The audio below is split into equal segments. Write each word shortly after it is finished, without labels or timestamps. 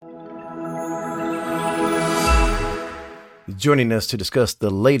Joining us to discuss the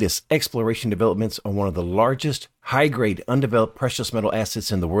latest exploration developments on one of the largest high-grade undeveloped precious metal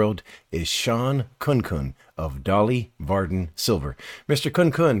assets in the world is Sean Kunku of Dolly Varden Silver. Mr.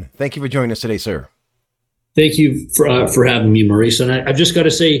 Kunku, thank you for joining us today, sir. Thank you for having me, Maurice. And I've just got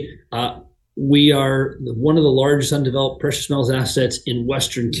to say, we are one of the largest undeveloped precious metals assets in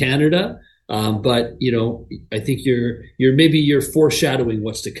Western Canada. But I think you're foreshadowing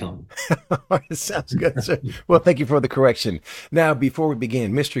what's to come. Sounds good, sir. Well, thank you for the correction. Now, before we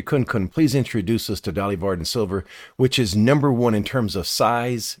begin, Mr. Kunku, please introduce us to Dolly Varden Silver, which is number one in terms of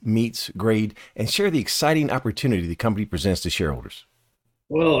size, meets, grade, and share the exciting opportunity the company presents to shareholders.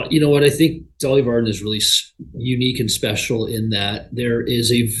 Well, you know what? I think Dolly Varden is really unique and special in that there is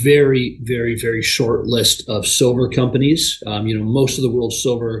a very, very, very short list of silver companies. Most of the world's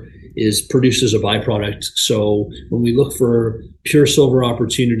silver is produced as a byproduct. So when we look for pure silver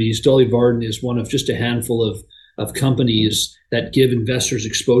opportunities, Dolly Varden is one of just a handful of companies that give investors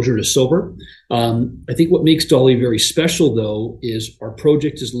exposure to silver. I think what makes Dolly very special, though, is our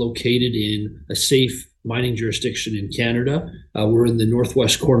project is located in a safe mining jurisdiction in Canada. We're in the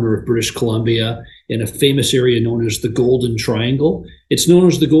northwest corner of British Columbia in a famous area known as the Golden Triangle. It's known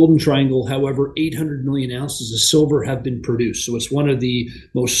as the Golden Triangle. However, 800 million ounces of silver have been produced. So it's one of the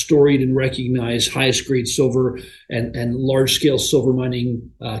most storied and recognized highest grade silver and large scale silver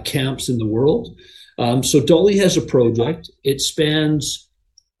mining camps in the world. So Dolly has a project. It spans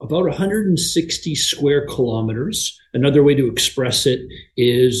about 160 square kilometers. Another way to express it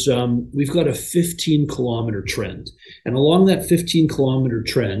is we've got a 15-kilometer trend. And along that 15-kilometer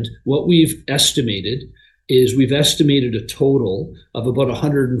trend, what we've estimated a total of about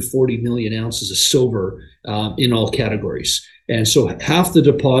 140 million ounces of silver in all categories. And so half the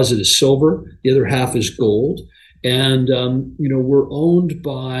deposit is silver, the other half is gold. And, we're owned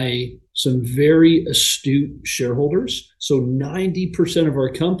by some very astute shareholders. So 90% of our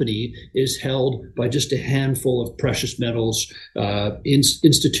company is held by just a handful of precious metals,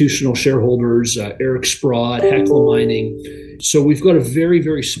 institutional shareholders, Eric Sprott, Hecla Mining. So we've got a very,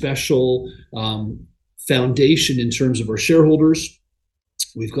 very special foundation in terms of our shareholders.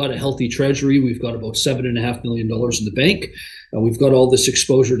 We've got a healthy treasury. We've got about $7.5 million in the bank. We've got all this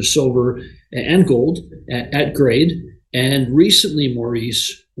exposure to silver and gold at grade. And recently,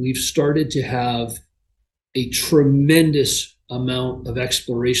 Maurice, we've started to have a tremendous amount of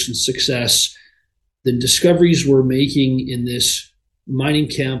exploration success. The discoveries we're making in this mining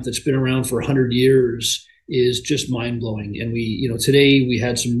camp that's been around for 100 years is just mind-blowing. And today we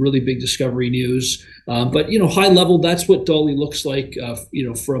had some really big discovery news. But high level, that's what Dolly looks like,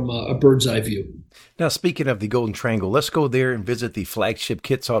 from a bird's eye view. Now, speaking of the Golden Triangle, let's go there and visit the flagship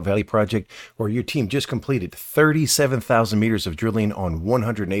Kitsault Valley project, where your team just completed 37,000 meters of drilling on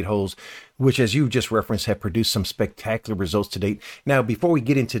 108 holes, which, as you just referenced, have produced some spectacular results to date. Now, before we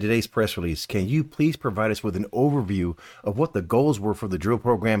get into today's press release, can you please provide us with an overview of what the goals were for the drill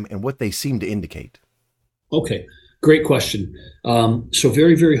program and what they seem to indicate? Okay, great question. So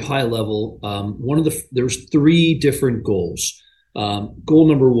very, very high level. There's three different goals. Goal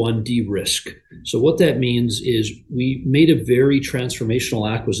number one, de-risk. So what that means is we made a very transformational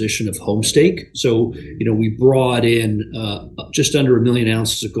acquisition of Homestake. So, we brought in just under 1 million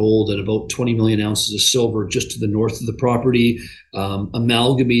ounces of gold and about 20 million ounces of silver just to the north of the property,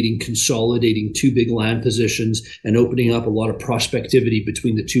 amalgamating, consolidating two big land positions and opening up a lot of prospectivity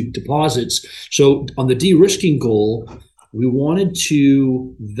between the two deposits. So on the de-risking goal, we wanted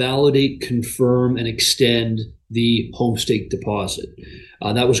to validate, confirm, and extend the Homestake deposit.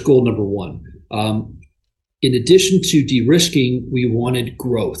 That was goal number one. In addition to de-risking, we wanted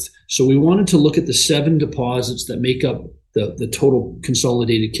growth. So we wanted to look at the 7 deposits that make up the total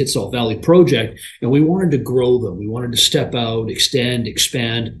consolidated Kitsault Valley project, and we wanted to grow them. We wanted to step out, extend,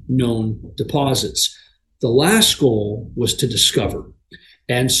 expand known deposits. The last goal was to discover.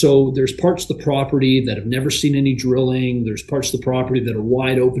 And so there's parts of the property that have never seen any drilling. There's parts of the property that are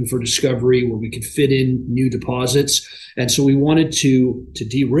wide open for discovery where we could fit in new deposits. And so we wanted to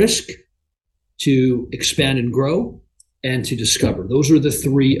de-risk, to expand and grow, and to discover. Those are the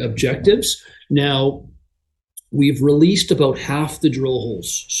three objectives. Now, we've released about half the drill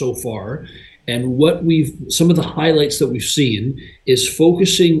holes so far. And some of the highlights that we've seen is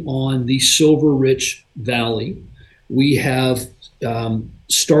focusing on the silver-rich valley. We have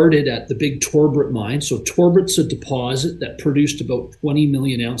started at the big Torbrit mine. So Torbrit's a deposit that produced about 20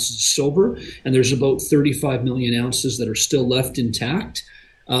 million ounces of silver, and there's about 35 million ounces that are still left intact.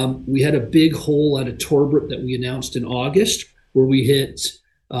 We had a big hole at a Torbrit that we announced in August where we hit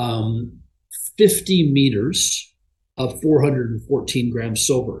 50 meters of 414 grams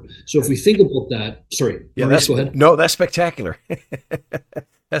silver. So if we think about that, sorry, Yeah, Maurice, go ahead. that's spectacular.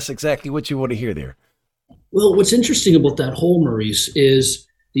 That's exactly what you want to hear there. Well, what's interesting about that hole, Maurice, is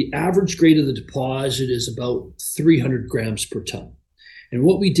the average grade of the deposit is about 300 grams per ton. And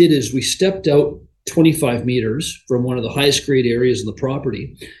what we did is we stepped out 25 meters from one of the highest grade areas in the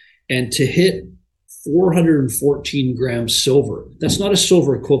property, and to hit 414 grams silver, that's not a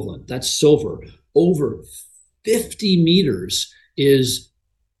silver equivalent, that's silver, over 50 meters is,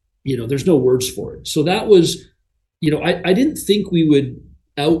 there's no words for it. So that was, I didn't think we would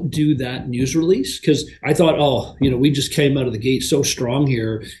outdo that news release, because I thought, we just came out of the gate so strong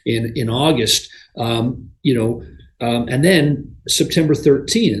here in August, and then September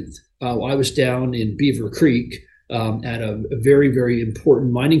 13th, I was down in Beaver Creek at a very, very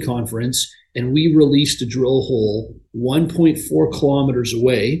important mining conference, and we released a drill hole 1.4 kilometers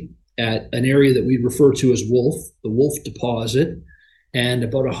away at an area that we refer to as Wolf, the Wolf deposit, and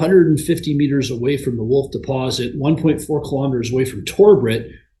about 150 meters away from the Wolf deposit, 1.4 kilometers away from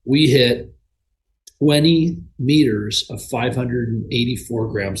Torbrit, we hit 20 meters of 584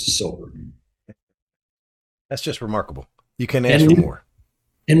 grams of silver. That's just remarkable. You can ask for more.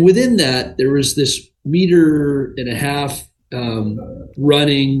 And within that, there was this meter and a half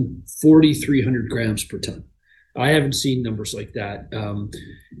running 4,300 grams per ton. I haven't seen numbers like that. And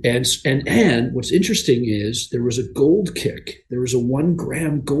what's interesting is there was a gold kick. There was a 1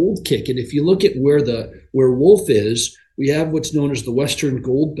 gram gold kick. And if you look at where Wolf is, we have what's known as the Western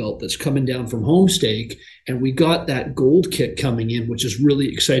Gold Belt that's coming down from Homestake. And we got that gold kick coming in, which is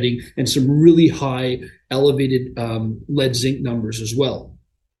really exciting, and some really high elevated lead zinc numbers as well.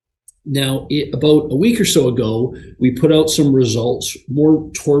 Now, about a week or so ago, we put out some results,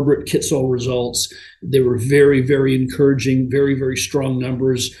 more Torbrit Kitsault results. They were very, very encouraging, very, very strong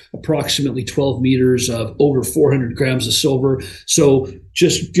numbers, approximately 12 meters of over 400 grams of silver. So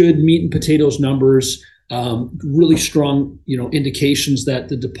just good meat and potatoes numbers, really strong, indications that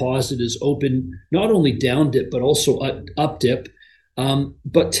the deposit is open, not only down dip, but also up dip.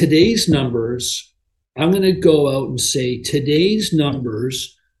 But today's numbers, I'm going to go out and say today's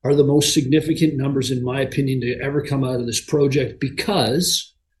numbers are the most significant numbers, in my opinion, to ever come out of this project,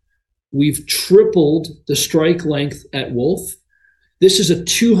 because we've tripled the strike length at Wolf. This is a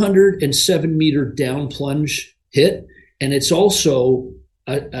 207 meter down plunge hit, and it's also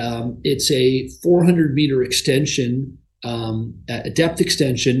it's a 400 meter extension, a depth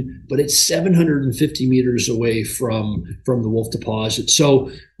extension, but it's 750 meters away from the Wolf deposit. So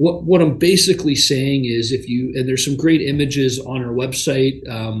what I'm basically saying is, and there's some great images on our website,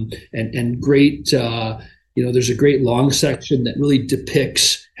 and great, there's a great long section that really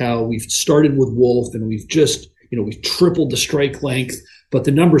depicts how we've started with Wolf, and we've just, we've tripled the strike length, but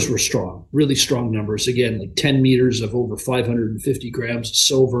the numbers were strong, really strong numbers. Again, like 10 meters of over 550 grams of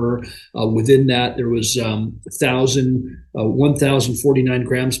silver. Within that, there was 1,049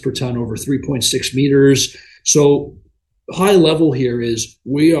 grams per ton over 3.6 meters. So high level here is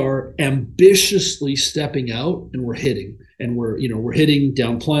we are ambitiously stepping out, and we're hitting. And we're hitting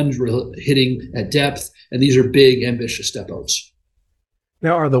down plunge, we're hitting at depth, and these are big, ambitious step outs.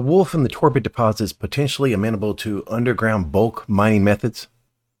 Now, are the Wolf and the Torbrit deposits potentially amenable to underground bulk mining methods?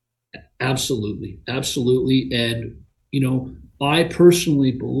 Absolutely. Absolutely. And, I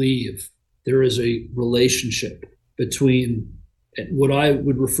personally believe there is a relationship between what I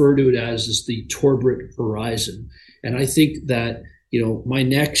would refer to it as is the Torbrit horizon. And I think that, my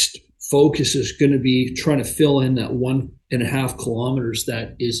next focus is going to be trying to fill in that 1.5 kilometers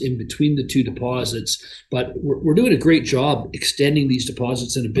that is in between the two deposits. But we're doing a great job extending these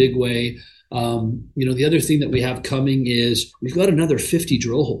deposits in a big way. The other thing that we have coming is we've got another 50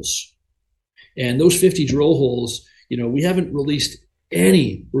 drill holes. And those 50 drill holes, we haven't released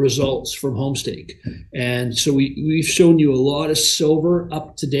any results from Homestake. And so we've shown you a lot of silver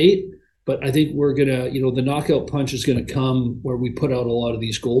up to date. But I think we're going to, the knockout punch is going to come where we put out a lot of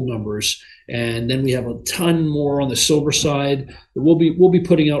these gold numbers. And then we have a ton more on the silver side. We'll be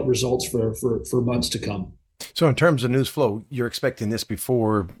putting out results for months to come. So in terms of news flow, you're expecting this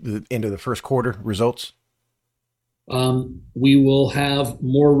before the end of the first quarter results? We will have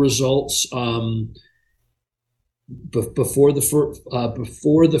more results before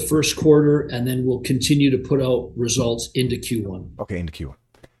the first quarter, and then we'll continue to put out results into Q1. Okay, into Q1.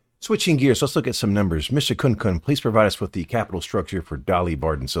 Switching gears, let's look at some numbers. Mr. Kun, please provide us with the capital structure for Dolly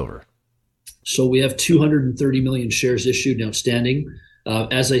Varden Silver. So we have 230 million shares issued and outstanding.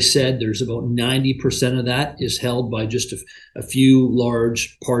 As I said, there's about 90% of that is held by just a few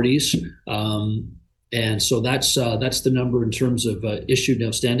large parties. And so that's the number in terms of issued and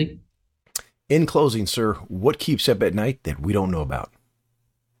outstanding. In closing, sir, what keeps you up at night that we don't know about?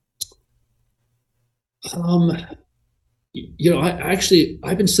 Um,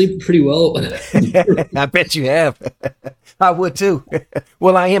 I've been sleeping pretty well. I bet you have. I would too.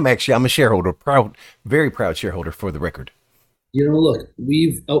 Well, I am actually. I'm a shareholder, very proud shareholder for the record. Look,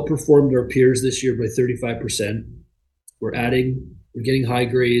 we've outperformed our peers this year by 35%. We're getting high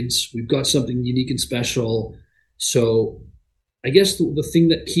grades. We've got something unique and special. So I guess the thing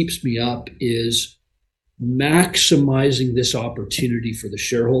that keeps me up is maximizing this opportunity for the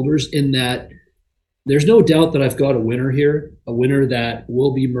shareholders, in that there's no doubt that I've got a winner here, a winner that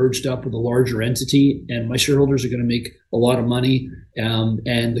will be merged up with a larger entity, and my shareholders are going to make a lot of money.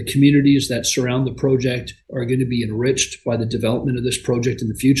 And the communities that surround the project are going to be enriched by the development of this project in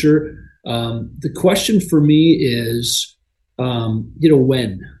the future. The question for me is,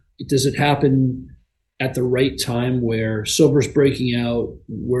 when? Does it happen at the right time where silver's breaking out?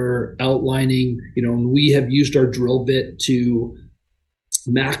 We're outlining, and we have used our drill bit to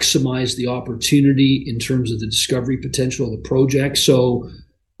maximize the opportunity in terms of the discovery potential of the project. So,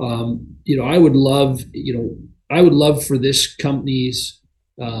 I would love for this company's,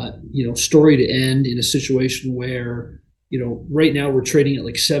 story to end in a situation where, right now we're trading at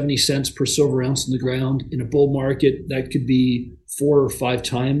like 70 cents per silver ounce in the ground. In a bull market, that could be 4 or 5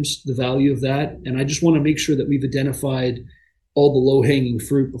 times the value of that. And I just want to make sure that we've identified all the low-hanging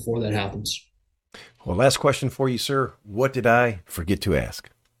fruit before that happens. Well, last question for you, sir. What did I forget to ask?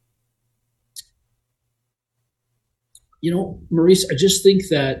 Maurice, I just think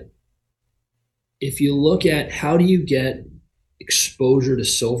that if you look at how do you get exposure to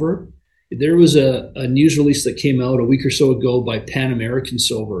silver, there was a news release that came out a week or so ago by Pan American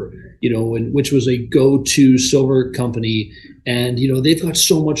Silver, which was a go-to silver company. And, they've got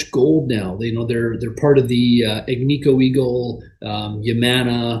so much gold now. They're part of the Agnico Eagle,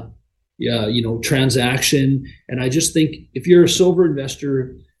 Yamana, transaction. And I just think if you're a silver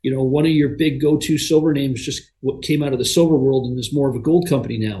investor, one of your big go-to silver names just came out of the silver world and is more of a gold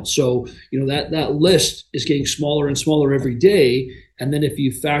company now. So, that list is getting smaller and smaller every day. And then if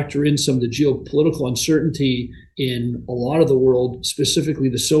you factor in some of the geopolitical uncertainty in a lot of the world, specifically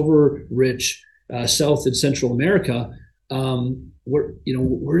the silver-rich South and Central America, where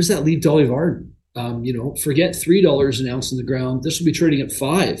does that leave Dolly Varden? Forget $3 an ounce in the ground. This will be trading at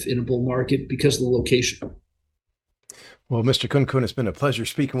 $5 in a bull market because of the location. Well, Mr. Kunkun, it's been a pleasure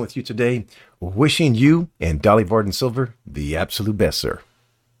speaking with you today. Wishing you and Dolly Varden Silver the absolute best, sir.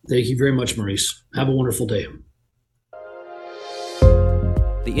 Thank you very much, Maurice. Have a wonderful day.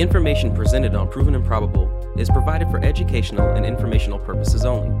 The information presented on Proven and Probable is provided for educational and informational purposes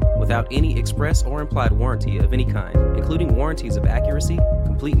only, without any express or implied warranty of any kind, including warranties of accuracy,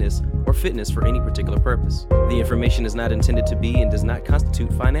 completeness, or fitness for any particular purpose. The information is not intended to be and does not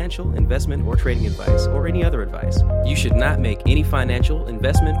constitute financial, investment, or trading advice, or any other advice. You should not make any financial,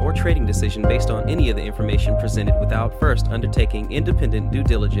 investment, or trading decision based on any of the information presented without first undertaking independent due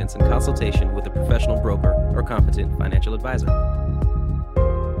diligence and consultation with a professional broker or competent financial advisor.